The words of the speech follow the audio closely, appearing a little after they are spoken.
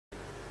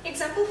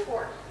Example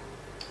 4.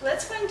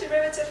 Let's find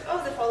derivative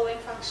of the following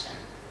function.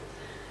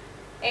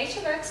 h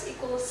of x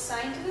equals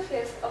sine to the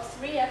fifth of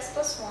 3x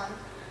plus 1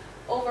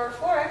 over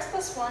 4x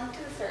plus 1 to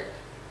the third.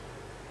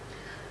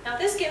 Now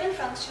this given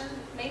function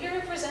may be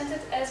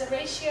represented as a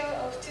ratio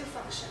of two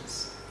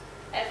functions,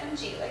 f and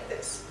g, like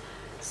this.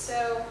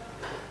 So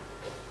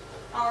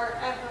our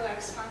f of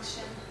x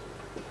function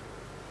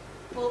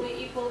will be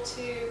equal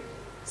to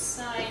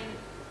sine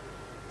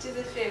to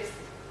the fifth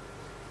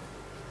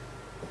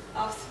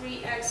of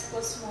 3x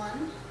plus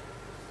 1,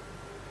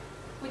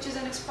 which is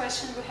an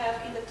expression we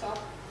have in the top,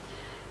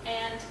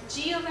 and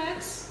g of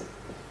x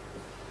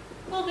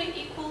will be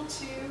equal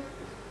to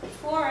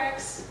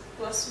 4x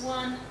plus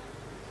 1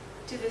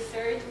 to the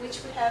third,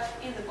 which we have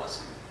in the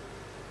bottom.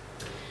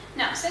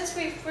 Now, since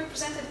we've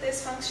represented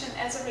this function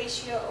as a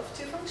ratio of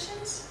two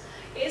functions,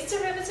 its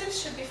derivative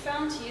should be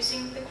found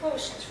using the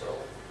quotient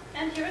rule.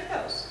 And here it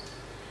goes.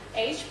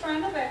 h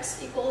prime of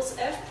x equals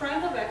f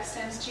prime of x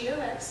times g of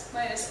x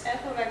minus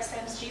f of x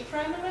times g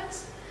prime of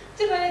x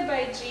divided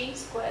by g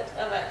squared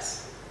of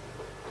x.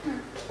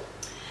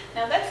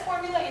 Now that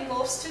formula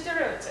involves two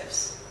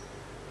derivatives,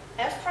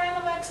 f prime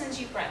of x and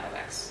g prime of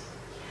x.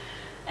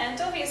 And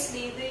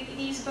obviously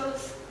these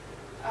both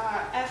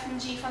f and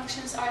g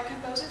functions are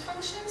composite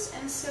functions,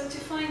 and so to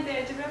find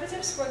their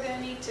derivatives we're going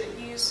to need to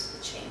use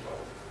the chain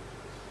rule.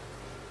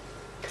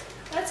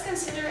 Let's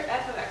consider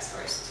f of x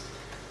first.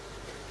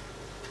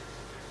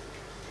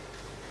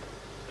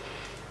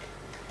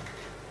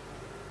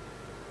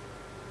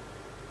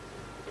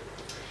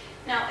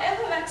 Now f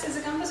of x is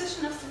a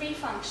composition of three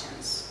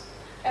functions.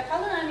 A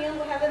polynomial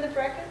we have in the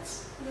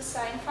brackets, the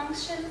sine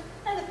function,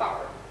 and the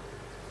power.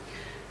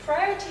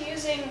 Prior to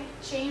using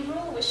chain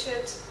rule, we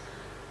should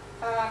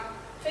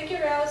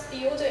figure out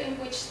the order in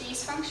which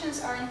these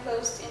functions are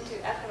enclosed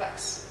into f of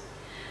x.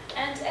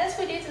 And as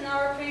we did in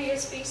our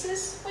previous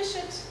pieces, we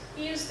should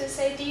use this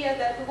idea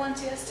that we want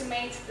to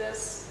estimate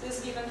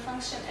this given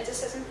function at a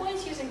certain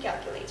point using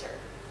calculator.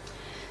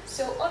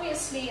 So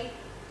obviously,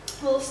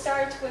 we'll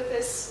start with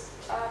this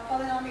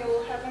polynomial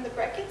we'll have in the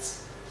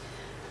brackets.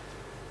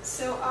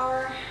 So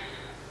our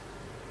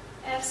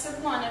f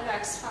sub 1 of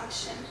x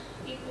function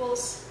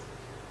equals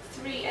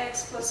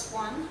 3x plus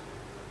 1.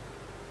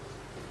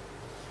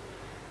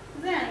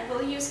 Then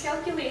we'll use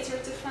calculator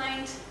to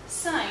find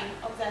sine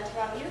of that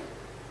value.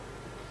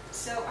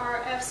 So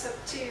our f sub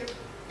 2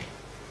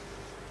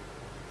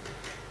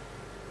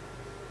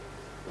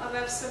 of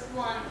f sub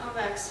 1 of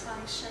x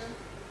function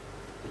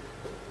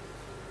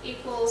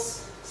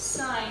equals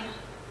sine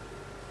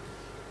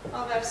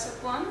of f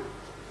sub 1.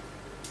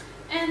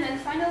 And then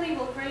finally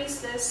we'll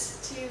raise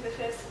this to the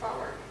fifth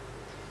power.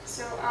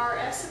 So our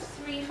f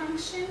sub 3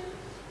 function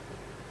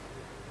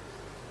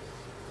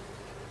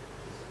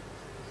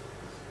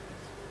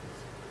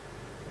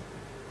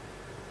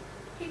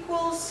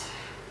equals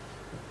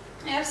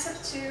f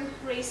sub 2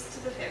 raised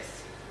to the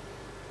fifth.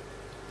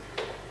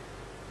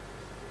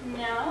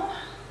 Now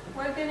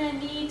we're going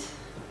to need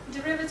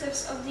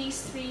derivatives of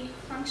these three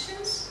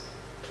functions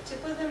to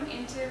put them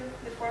into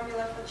the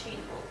formula for chain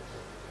rule.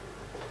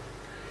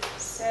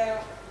 So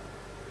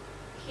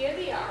here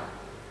they are.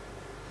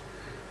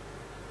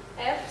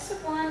 F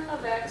sub 1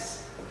 of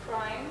x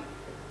prime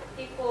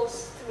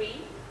equals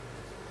 3.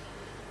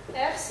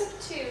 F sub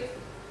 2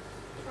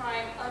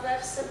 prime of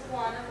f sub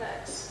 1 of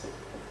x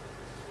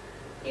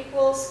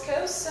equals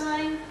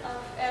cosine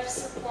of f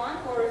sub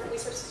 1, or if we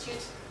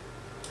substitute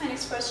an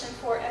expression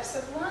for f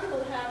sub 1,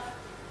 we'll have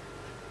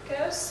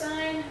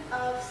cosine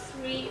of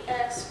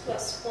 3x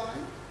plus 1,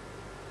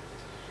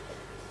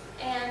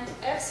 and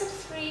f sub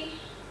 3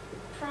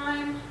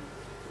 prime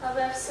of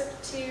f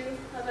sub 2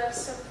 of f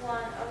sub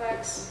 1 of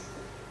x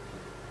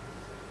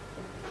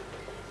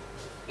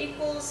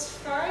equals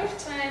 5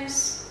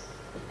 times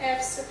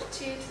f sub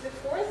 2 to the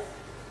fourth,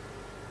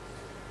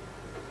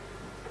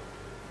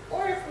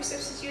 or if we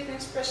substitute an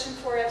expression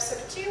for f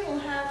sub 2, we'll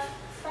have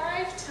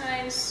 5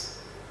 times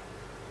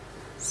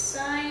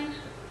sine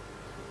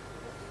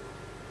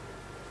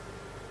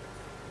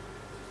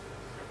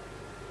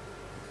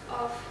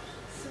of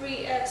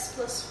 3x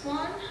plus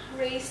 1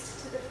 raised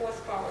to the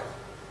fourth power.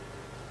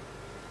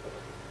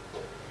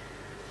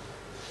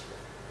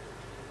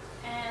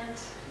 And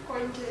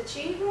according to the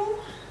chain rule,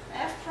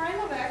 f prime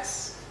of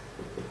x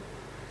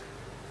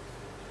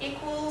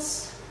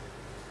equals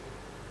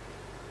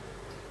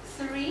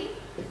 3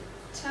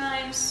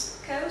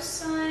 times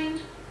cosine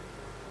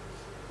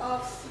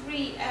of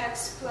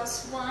 3x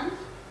plus 1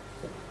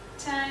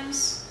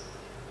 times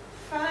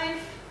 5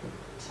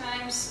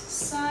 times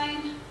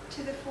sine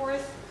to the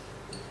fourth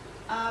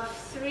of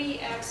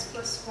 3x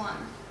plus 1.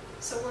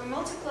 So we're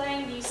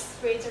multiplying these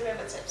three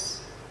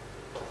derivatives.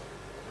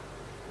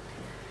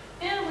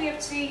 And we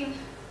obtain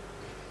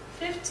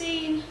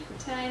 15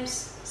 times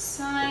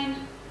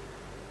sine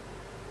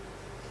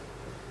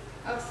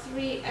of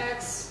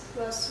 3x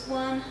plus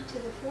 1 to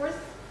the fourth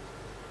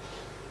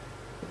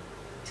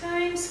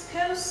times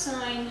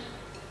cosine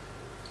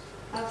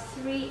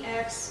of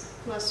 3x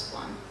plus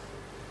 1.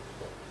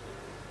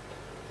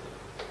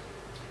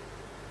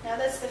 Now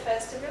that's the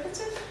first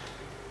derivative.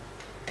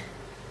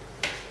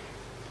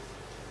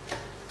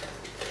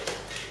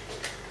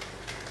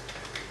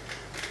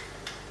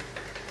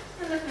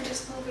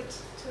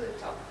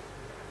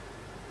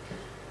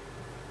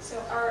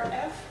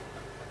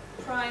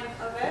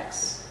 of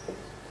x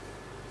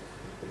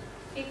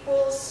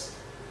equals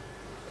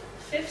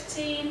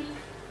 15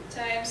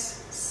 times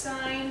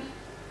sine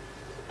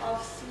of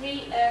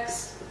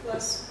 3x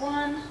plus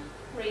 1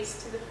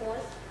 raised to the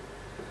 4th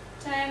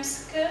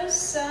times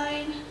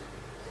cosine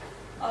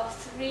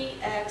of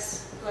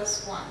 3x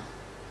plus 1.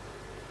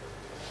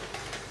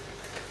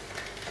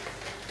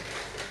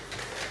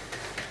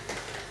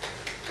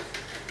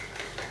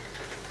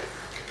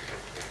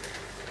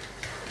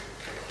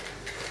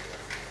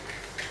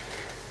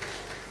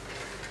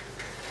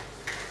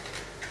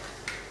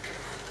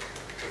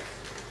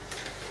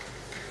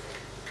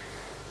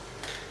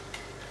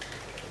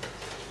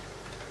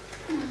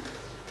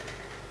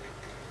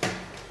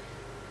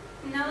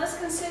 Now let's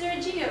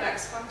consider g of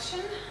x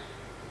function,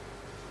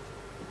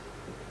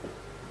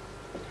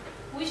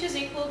 which is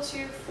equal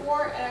to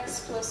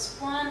 4x plus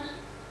 1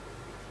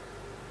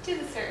 to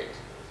the 3rd.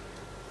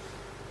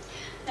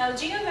 Now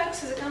g of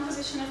x is a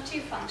composition of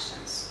two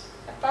functions,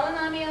 a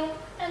polynomial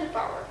and a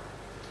power.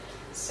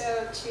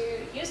 So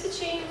to use the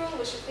chain rule,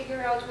 we should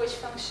figure out which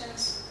function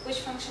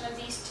of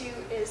these two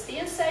is the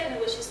inside and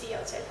which is the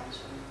outside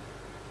function.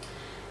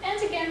 And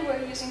again,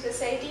 we're using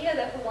this idea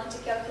that we want to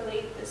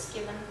calculate this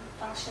given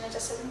function at a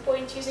certain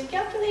point using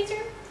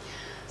calculator.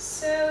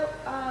 So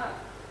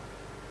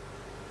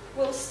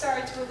we'll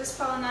start with this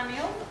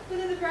polynomial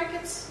within the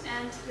brackets,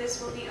 and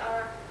this will be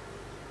our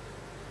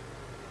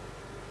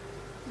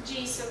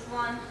g sub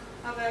 1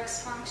 of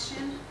x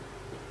function,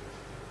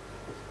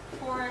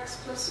 4x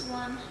plus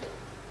 1.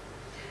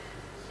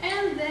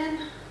 And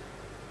then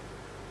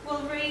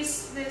we'll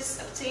raise this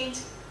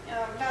obtained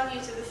value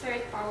to the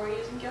 3rd power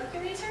using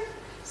calculator.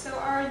 So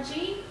our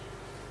g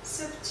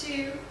sub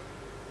 2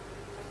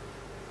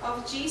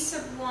 of g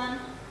sub 1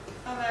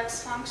 of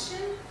x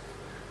function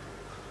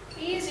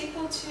is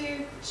equal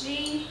to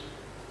g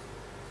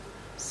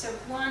sub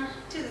 1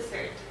 to the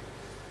 3rd.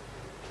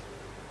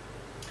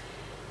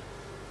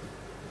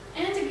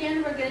 And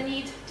again, we're going to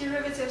need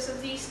derivatives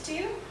of these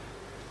two.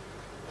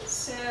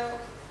 So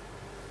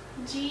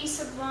g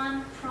sub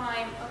 1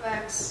 prime of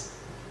x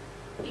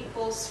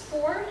equals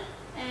 4,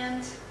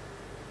 and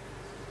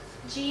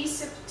g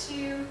sub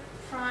 2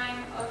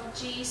 prime of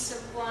g sub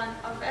 1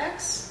 of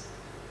x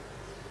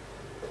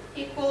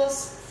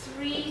equals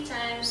 3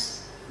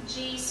 times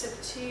g sub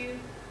 2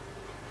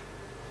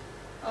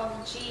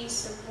 of g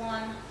sub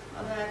 1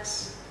 of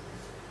x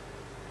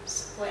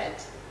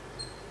squared.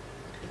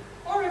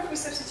 Or if we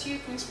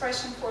substitute an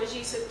expression for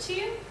g sub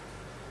 2,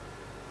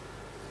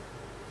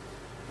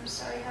 I'm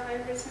sorry, have I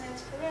written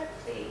it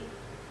correctly?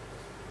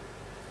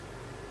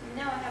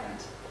 No, I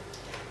haven't.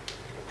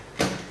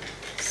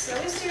 So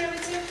this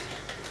derivative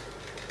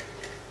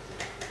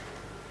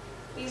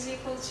is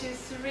equal to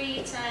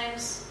 3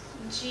 times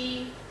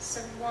g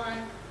sub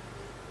 1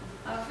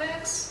 of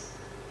x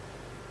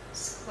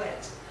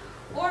squared.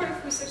 Or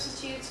if we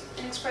substitute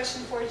an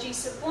expression for g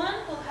sub 1,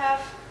 we'll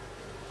have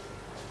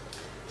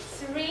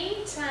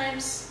 3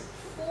 times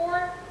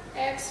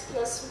 4x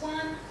plus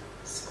 1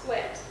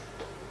 squared.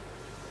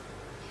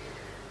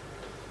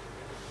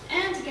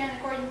 And again,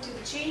 according to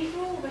the chain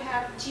rule, we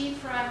have g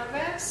prime of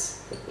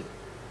x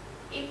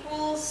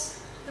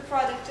equals the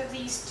product of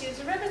these two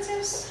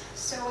derivatives.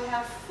 So we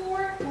have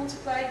 4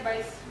 multiplied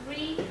by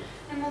 3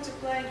 and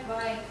multiplied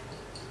by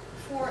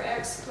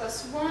 4x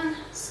plus 1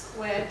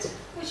 squared,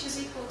 which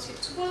is equal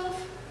to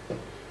 12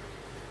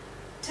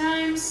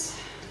 times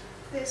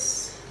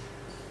this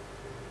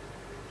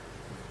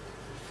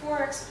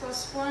 4x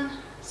plus 1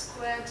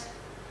 squared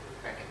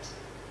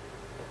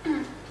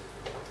bracket.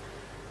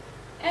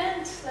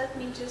 And let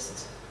me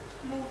just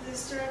move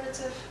this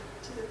derivative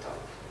to the top.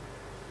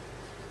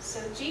 So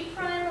g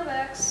prime of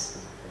x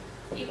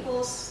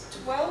equals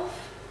 12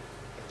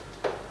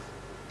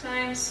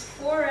 times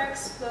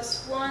 4x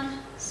plus 1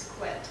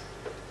 squared.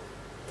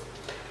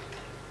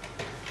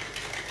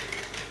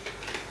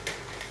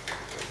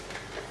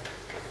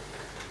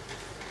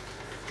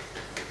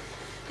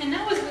 And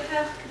now as we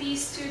have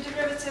these two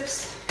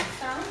derivatives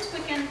found, we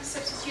can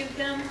substitute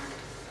them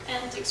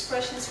and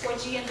expressions for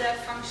g and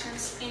f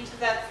functions into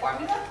that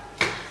formula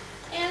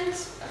and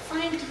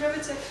find the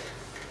derivative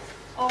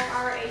of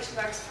our h of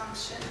x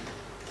function.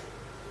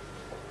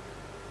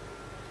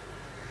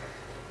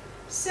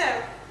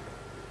 So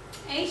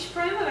h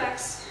prime of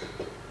x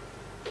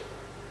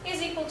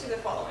is equal to the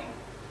following: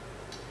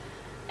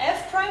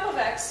 f prime of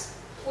x,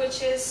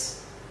 which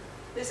is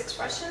this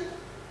expression,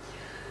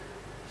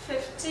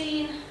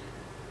 15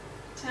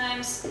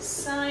 times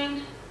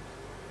sine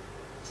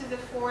to the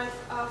 4th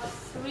of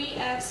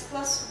 3x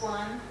plus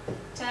 1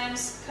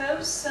 times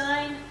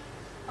cosine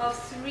of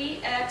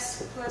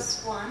 3x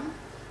plus 1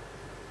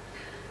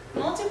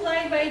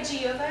 multiplied by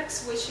g of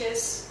x, which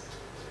is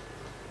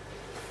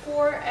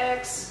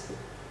 4x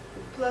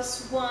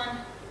plus 1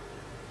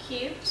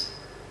 cubed,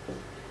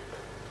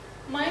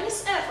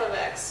 minus f of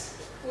x,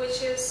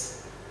 which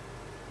is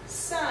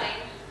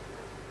sine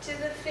to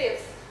the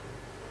 5th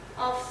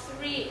of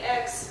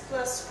 3x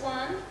plus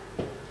 1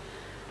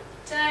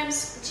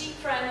 times g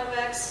prime of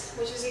x,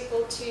 which is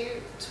equal to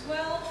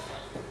 12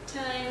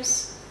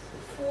 times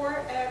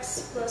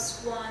 4x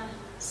plus 1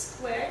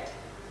 squared.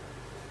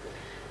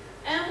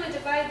 And we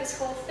divide this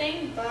whole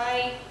thing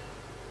by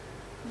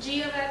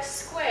g of x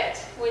squared,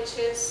 which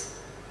is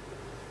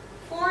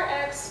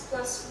 4x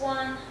plus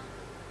 1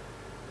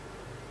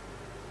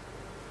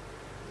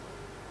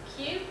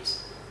 cubed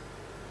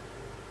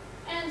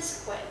and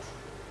squared.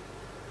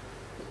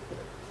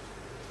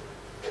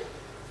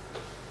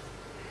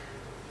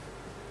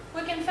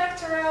 We can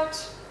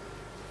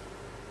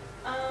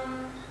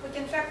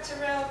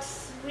factor out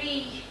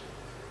 3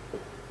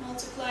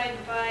 multiplied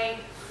by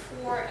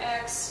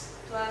 4x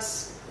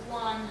plus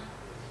 1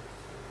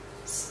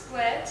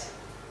 squared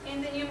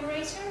in the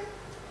numerator.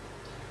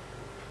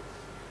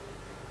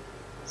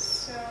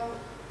 So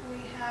we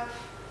have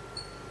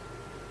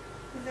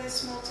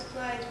this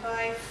multiplied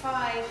by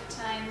 5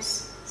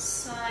 times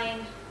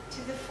sine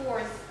to the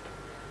 4th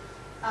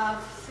of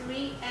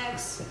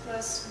 3x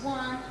plus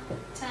 1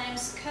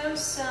 times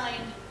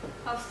cosine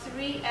of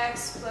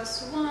 3x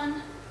plus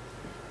 1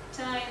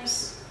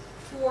 times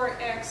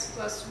 4x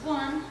plus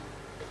 1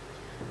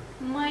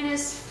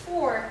 minus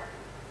 4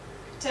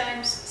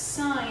 times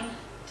sine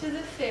to the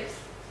 5th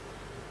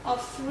of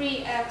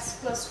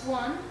 3x plus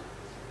 1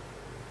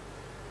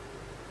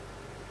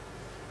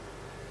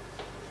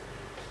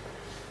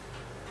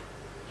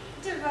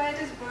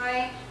 divided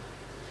by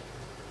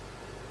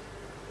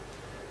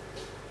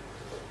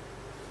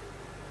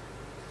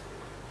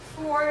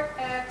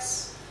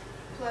 4x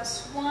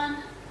plus 1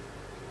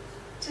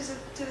 to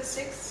the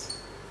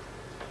 6th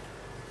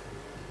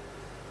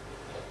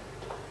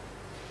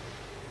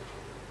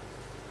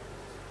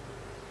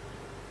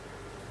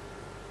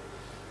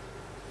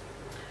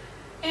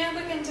and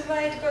we can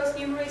divide both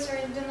numerator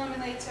and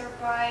denominator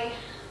by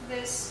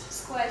this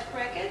squared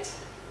bracket.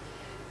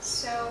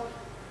 So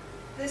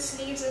this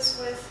leaves us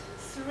with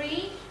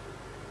 3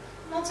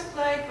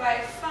 multiplied by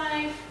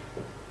 5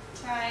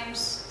 times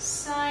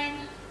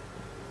sine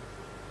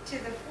to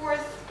the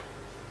 4th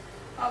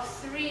of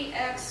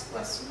 3x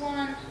plus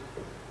 1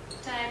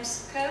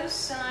 times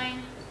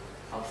cosine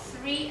of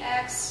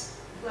 3x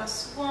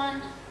plus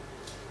 1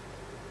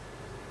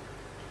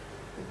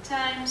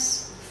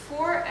 times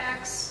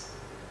 4x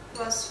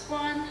plus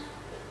 1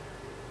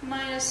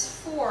 minus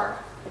 4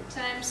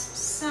 times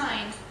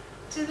sine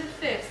to the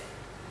 5th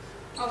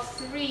of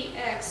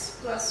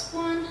 3x plus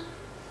 1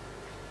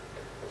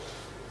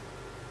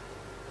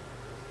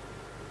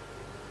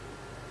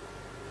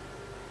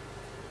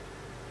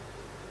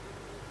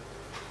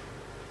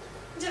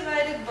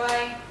 divided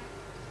by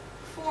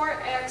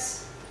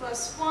 4x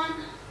plus 1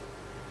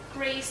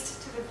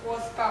 raised to the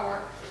 4th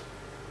power.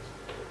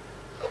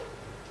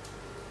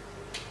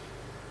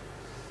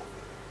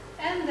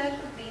 And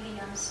that would be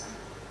the answer.